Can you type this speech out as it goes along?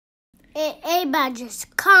Everybody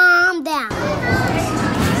just calm down.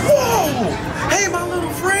 Whoa! Hey, my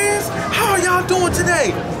little friends, how are y'all doing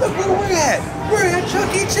today? Look where we're at. We're at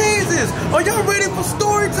Chuck E. Cheese's. Are y'all ready for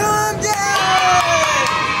story time? Yay!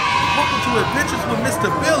 Welcome to Adventures with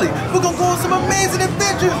Mr. Billy. We're gonna go on some amazing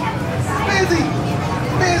adventures.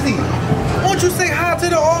 Busy, won't you say hi to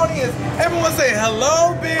the audience? Everyone say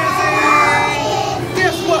hello, Busy.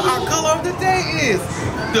 Guess what our color of the day is?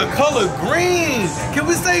 The color green. Can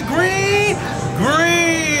we say green?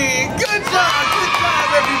 Green. Good job,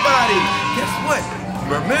 everybody. Guess what?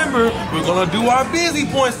 Remember, we're gonna do our busy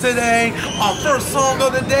points today. Our first song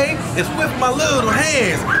of the day is With My Little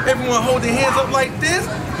Hands. Everyone hold their hands up like this.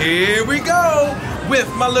 Here we go. With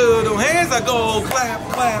my little hands, I go clap,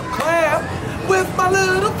 clap, clap. With my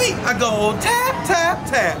little feet, I go tap, tap,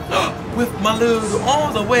 tap. With my little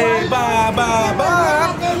arms, I wave bye, bye,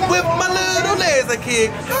 bye. With my little legs, I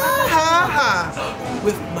kick ha, ha, ha.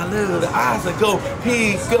 With my little eyes, I go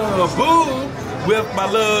peek-a-boo. With my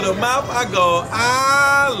little mouth, I go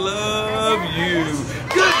I love you.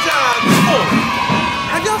 Good job. Oh,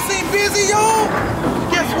 have y'all seen Busy, y'all?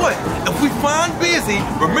 Guess what? If we find Busy,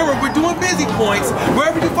 remember we're doing busy points.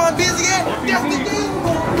 Wherever you find Busy at, that's the game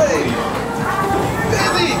we're gonna play.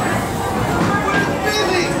 Busy!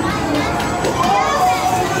 Busy!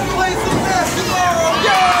 Oh, let's play some basketball!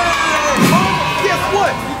 Yeah! Guess what?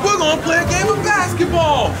 We're gonna play a game of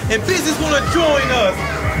basketball, and Busy's gonna join us.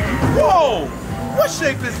 Whoa! What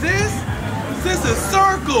shape is this? This is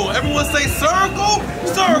circle. Everyone say circle.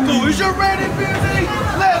 Circle. Is you ready, Busy?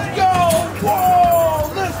 Let's go. Whoa.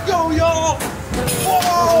 Let's go, y'all.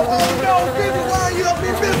 Whoa. Oh, no. Busy, why are you up?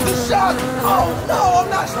 You missed the shot. Oh, no. I'm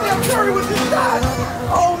not Steph Curry with the shot.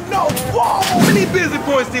 Oh, no. Whoa. How many busy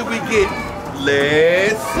points did we get?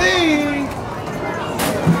 Let's see.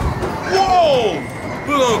 Whoa.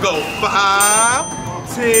 We're going to go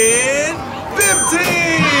 5, 10,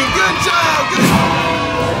 15. Good job. Good job.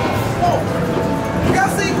 Whoa.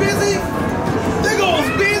 Y'all see Busy? There goes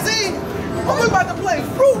Busy. Oh, we're about to play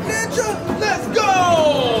Fruit Ninja. Let's go.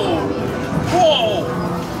 Whoa.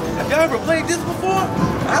 Have y'all ever played this before?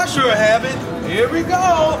 I sure haven't. Here we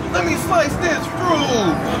go. Let me slice this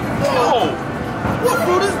fruit. Whoa. What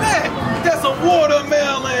fruit is that? That's a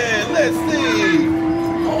watermelon. Let's see.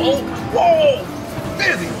 Oh, whoa.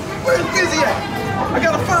 Busy. Where's Busy at? I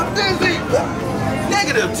gotta find Busy.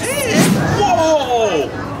 -10? Whoa.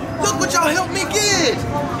 Look what y'all helped me get.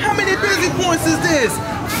 How many busy points is this?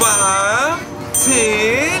 5,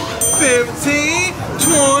 10, 15,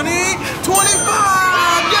 20,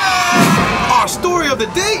 25. Yeah! Our story of the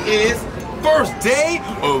day is First Day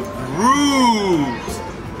of Groot.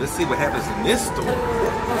 Let's see what happens in this story.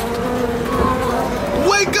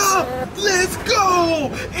 Wake up! Let's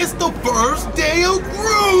go! It's the first day of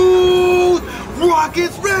Groot!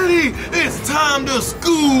 Rocket's ready! It's time to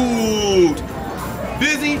scoot!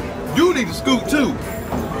 Busy, you need to scoot too.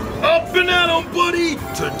 Up and at 'em, buddy!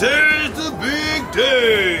 Today's the big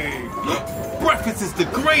day! Breakfast is the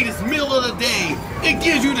greatest meal of the day. It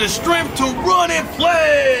gives you the strength to run and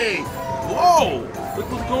play! Whoa! Look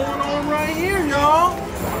what's going on right here, y'all!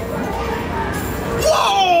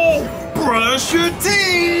 Whoa! Brush your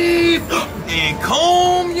teeth! And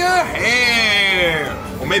comb your hair!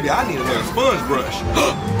 Or maybe I need another sponge brush.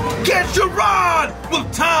 Get your rod with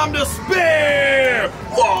time to spare!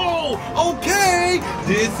 Whoa! Okay,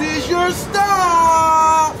 this is your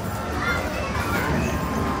stop!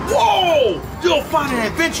 Whoa! You'll find an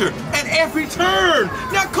adventure at every turn!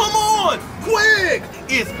 Now come on! Quick!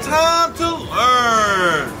 It's time to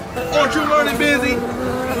learn! Aren't you learning, Busy?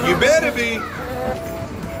 You better be!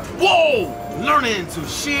 Whoa! Learning to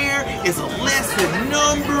share is a lesson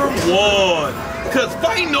number 1. Cause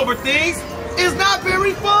fighting over things is not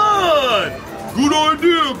very fun! Good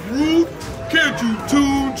idea, Groot! Can't you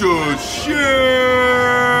two just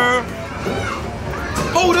share?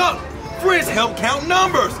 Hold up! Friends help count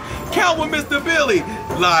numbers! Count with Mr. Billy!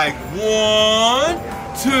 Like 1,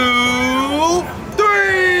 2,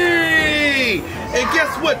 3! And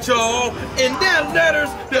guess what, y'all? In that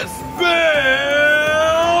letters that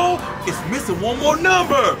spell, it's missing one more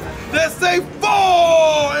number! Let's say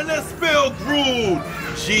 4! And let's spell Groot!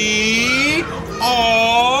 G-R-O-O-T!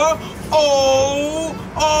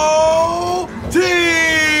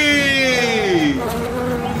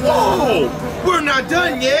 Whoa! We're not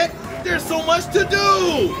done yet! There's so much to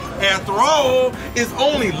do! After all, it's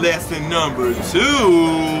only lesson number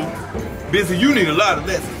 2. Busy, you need a lot of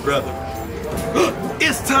lessons, brother.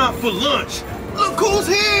 It's time for lunch! Look who's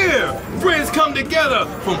here! Friends come together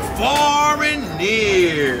from far and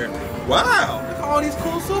near. Wow, look at all these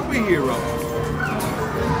cool superheroes.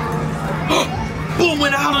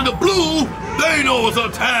 booming out of the blue, Thanos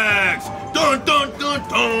attacks. Dun dun dun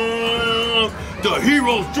dun. The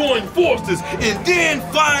heroes join forces and then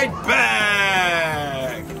fight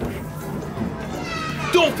back.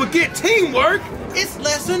 Don't forget teamwork. It's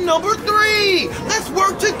lesson number 3. Let's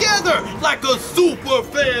work together like a super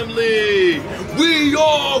family. We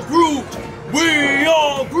are Groot. We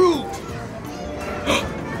are Groot.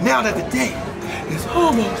 Now that the day is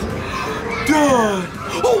almost done.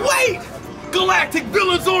 Oh, wait! Galactic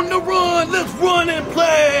villains on the run. Let's run in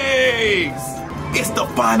place. It's the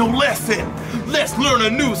final lesson. Let's learn a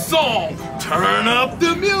new song. Turn up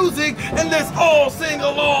the music and let's all sing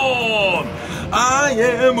along. I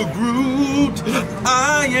am a Groot.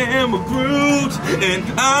 I am a Groot. And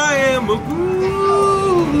I am a Groot.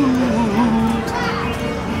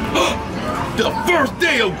 The first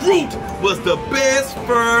day of Groot was the best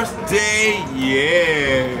first day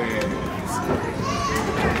yet.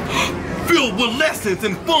 Filled with lessons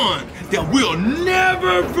and fun that we'll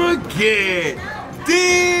never forget.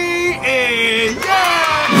 The end.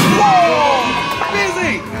 Yeah! Whoa!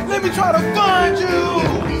 Busy! Let me try to find you!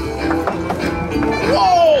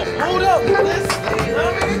 Whoa! Hold up! Let's see,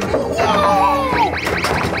 honey! Whoa!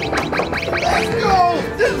 Let's go!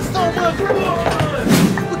 This is so much fun!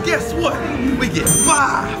 But guess what? We get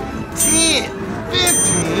 5, 10,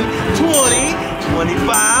 15, 20,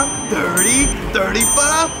 25, 30,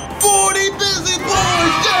 35, 40 busy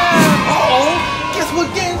boys! Yeah! Uh-oh! Guess what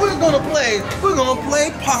game we're gonna play? We're gonna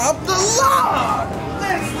play Pop the Lock!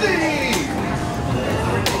 Let's see!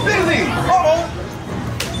 Busy! Uh-oh!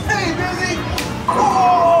 Hey, Busy!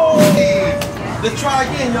 Oh! Let's try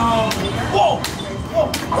again, y'all. Whoa!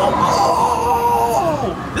 Whoa!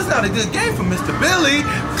 Oh! This is not a good game for Mr. Billy.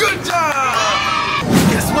 Good job!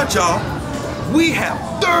 Guess what, y'all? We have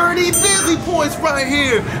 30 busy points right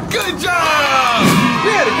here. Good job!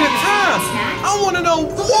 We had a good time. I want to know,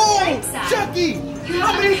 whoa, Chucky,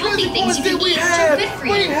 how many busy points did we have?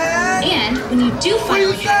 And when you do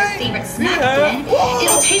finally have your favorite snack again,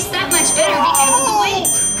 it'll taste that much better because of the wait.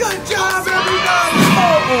 Good job, everybody!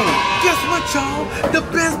 Oh, guess what, y'all? The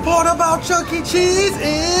best part about Chuck E. Cheese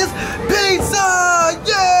is pizza!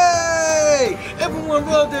 Yay! Everyone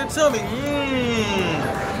rub their tummy.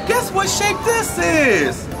 Guess what shape this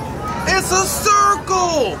is? It's a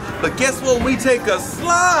circle. But guess what? We take a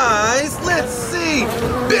slice. Let's see.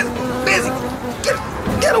 Busy,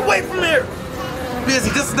 get away from there. Busy,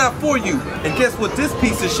 this is not for you. And guess what this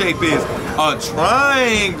piece of shape is? A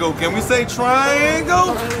triangle. Can we say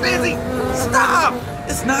triangle? Busy, stop.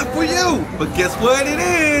 It's not for you. But guess what it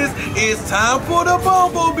is? It's time for the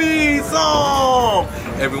Bumblebee song.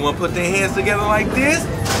 Everyone put their hands together like this.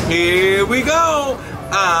 Here we go.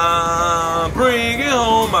 I'm bringing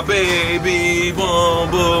home my baby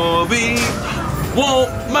Bumblebee.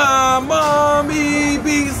 Won't my mommy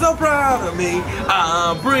be so proud of me?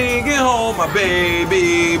 I'm bringing home my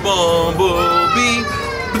baby Bumblebee.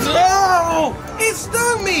 Oh, it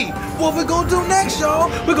stung me. What we gonna do next, y'all?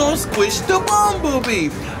 We're gonna squish the Bumblebee.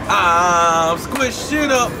 I'm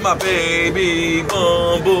squishing up my baby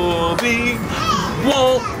Bumblebee.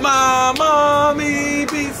 Won't my mommy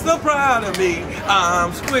be so proud of me?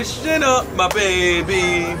 I'm squishing up my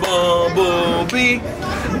baby Bumblebee.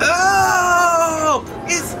 Oh,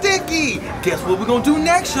 it's sticky. Guess what we're gonna do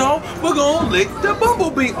next, y'all? We're gonna lick the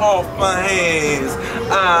Bumblebee off my hands.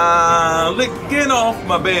 I'm licking off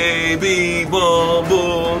my baby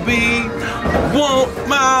Bumblebee. Won't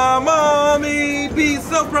my mommy be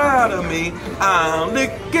so proud of me? I'm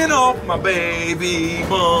licking off my baby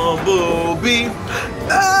Bumblebee.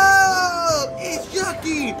 Oh, it's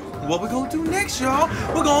yucky. What we gonna do next, y'all?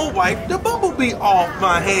 We're gonna wipe the Bumblebee off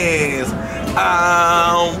my hands.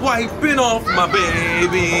 I'm wiping off my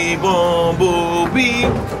baby Bumblebee.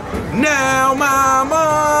 Now my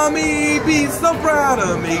mommy be so proud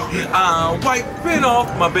of me. I'm wiping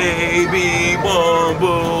off my baby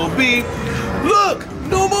Bumblebee. Look,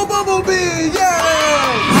 no more Bumblebee, yay!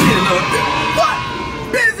 I need another bit. What?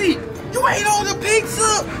 Busy, you ate all the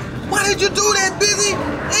pizza? Why did you do that, Busy?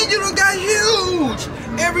 And you done got huge.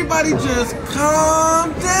 Everybody just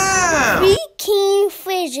calm down. Speaking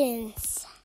visions.